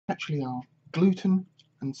actually are gluten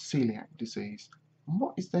and celiac disease? And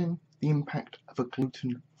what is then the impact of a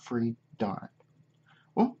gluten-free diet?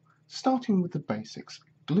 Well, starting with the basics,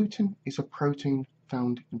 gluten is a protein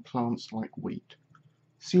found in plants like wheat.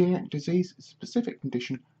 Celiac disease is a specific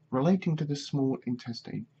condition relating to the small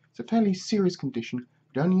intestine. It's a fairly serious condition,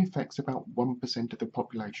 but only affects about 1% of the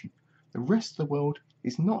population. The rest of the world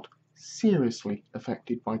is not seriously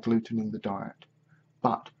affected by gluten in the diet,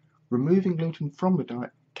 but removing gluten from the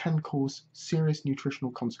diet can cause serious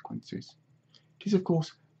nutritional consequences. It is, of course,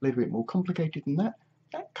 a little bit more complicated than that.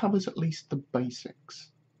 That covers at least the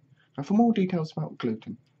basics. Now, for more details about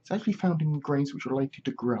gluten, it's actually found in grains which are related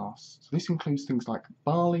to grass. So this includes things like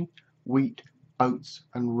barley, wheat, oats,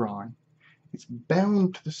 and rye. It's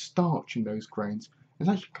bound to the starch in those grains. It's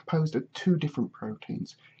actually composed of two different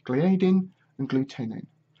proteins, gliadin and glutenin,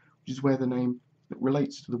 which is where the name that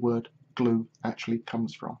relates to the word glue actually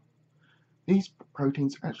comes from. These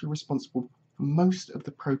proteins are actually responsible for most of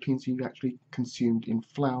the proteins you actually consumed in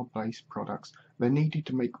flour-based products. They're needed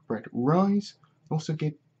to make bread rise, and also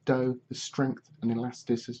give dough the strength and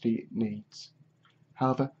elasticity it needs.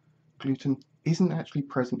 However, gluten isn't actually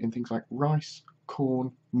present in things like rice,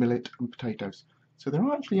 corn, millet, and potatoes. So there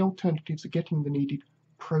are actually alternatives to getting the needed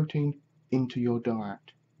protein into your diet.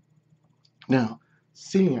 Now,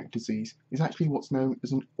 celiac disease is actually what's known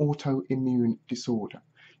as an autoimmune disorder.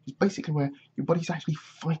 It's basically where your body's actually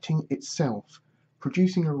fighting itself,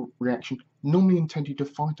 producing a reaction normally intended to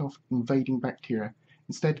fight off invading bacteria,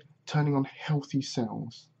 instead turning on healthy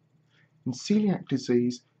cells. In celiac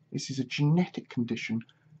disease, this is a genetic condition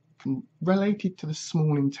related to the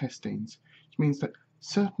small intestines, which means that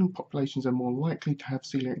certain populations are more likely to have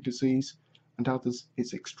celiac disease and others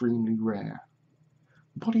it's extremely rare.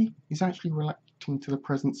 The body is actually reacting to the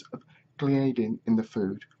presence of gliadin in the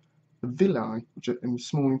food. The villi, which are in the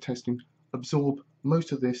small intestine, absorb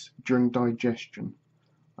most of this during digestion,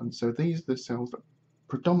 and so these are the cells that are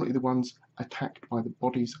predominantly the ones attacked by the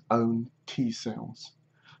body's own T cells.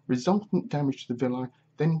 Resultant damage to the villi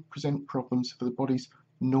then present problems for the body's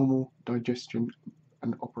normal digestion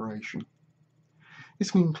and operation. This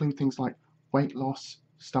can include things like weight loss,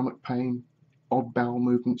 stomach pain, odd bowel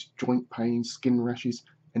movements, joint pain, skin rashes,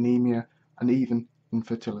 anemia, and even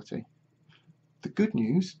infertility. The good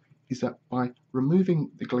news is that by removing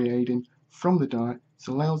the gliadin from the diet, this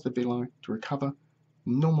allows the villi to recover,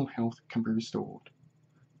 and normal health can be restored.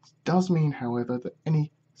 This does mean, however, that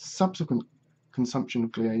any subsequent consumption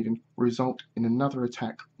of gliadin will result in another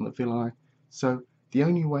attack on the villi, so the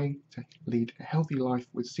only way to lead a healthy life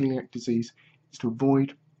with celiac disease is to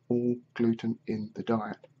avoid all gluten in the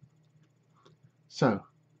diet. So,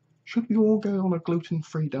 should we all go on a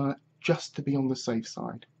gluten-free diet just to be on the safe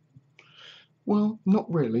side? Well, not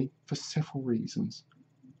really, for several reasons.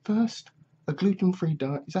 First, a gluten-free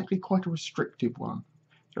diet is actually quite a restrictive one.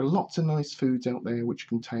 There are lots of nice foods out there which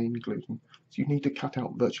contain gluten, so you need to cut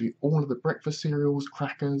out virtually all of the breakfast cereals,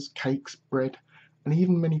 crackers, cakes, bread, and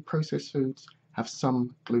even many processed foods have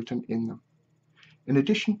some gluten in them. In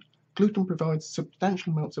addition, gluten provides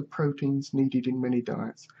substantial amounts of proteins needed in many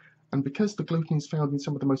diets, and because the gluten is found in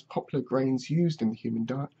some of the most popular grains used in the human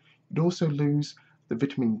diet, you'd also lose the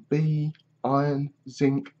vitamin B, iron,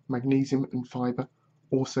 zinc, magnesium, and fiber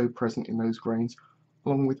also present in those grains,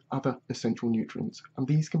 along with other essential nutrients, and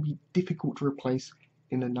these can be difficult to replace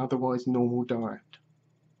in an otherwise normal diet.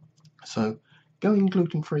 So, going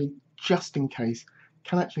gluten-free just in case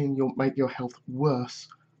can actually make your health worse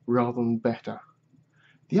rather than better.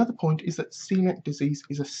 The other point is that celiac disease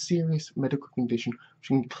is a serious medical condition which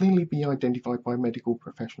can clearly be identified by medical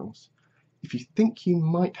professionals. If you think you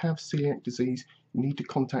might have celiac disease, you need to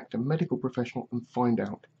contact a medical professional and find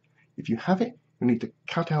out. If you have it, you need to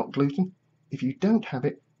cut out gluten. If you don't have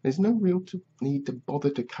it, there's no real need to bother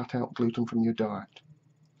to cut out gluten from your diet.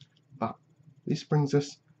 But this brings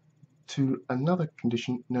us to another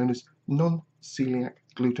condition known as non-celiac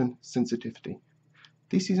gluten sensitivity.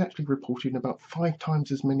 This is actually reported in about 5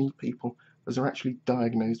 times as many people as are actually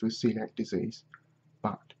diagnosed with celiac disease.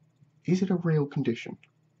 But is it a real condition?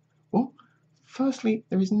 Well, firstly,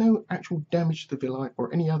 there is no actual damage to the villi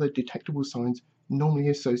or any other detectable signs normally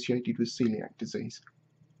associated with celiac disease.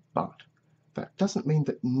 But that doesn't mean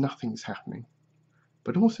that nothing's happening,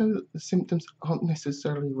 but also that the symptoms aren't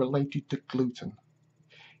necessarily related to gluten.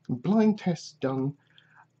 In blind tests done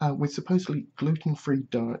with supposedly gluten-free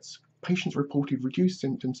diets, patients reported reduced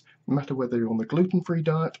symptoms no matter whether you're on the gluten-free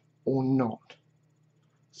diet or not.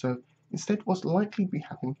 So instead, what's likely to be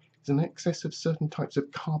happening is an excess of certain types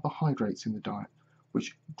of carbohydrates in the diet,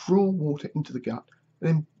 which draw water into the gut and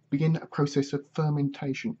then begin a process of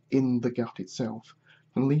fermentation in the gut itself,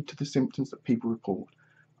 and lead to the symptoms that people report.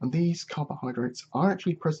 And these carbohydrates are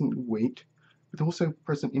actually present in wheat, but also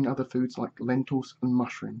present in other foods like lentils and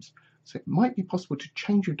mushrooms. So it might be possible to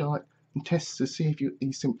change your diet and test to see if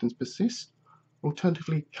these symptoms persist, or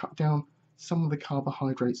alternatively cut down some of the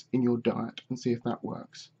carbohydrates in your diet and see if that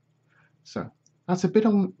works. So that's a bit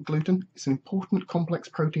on gluten. It's an important complex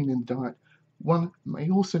protein in the diet. One may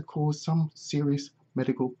also cause some serious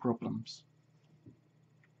medical problems.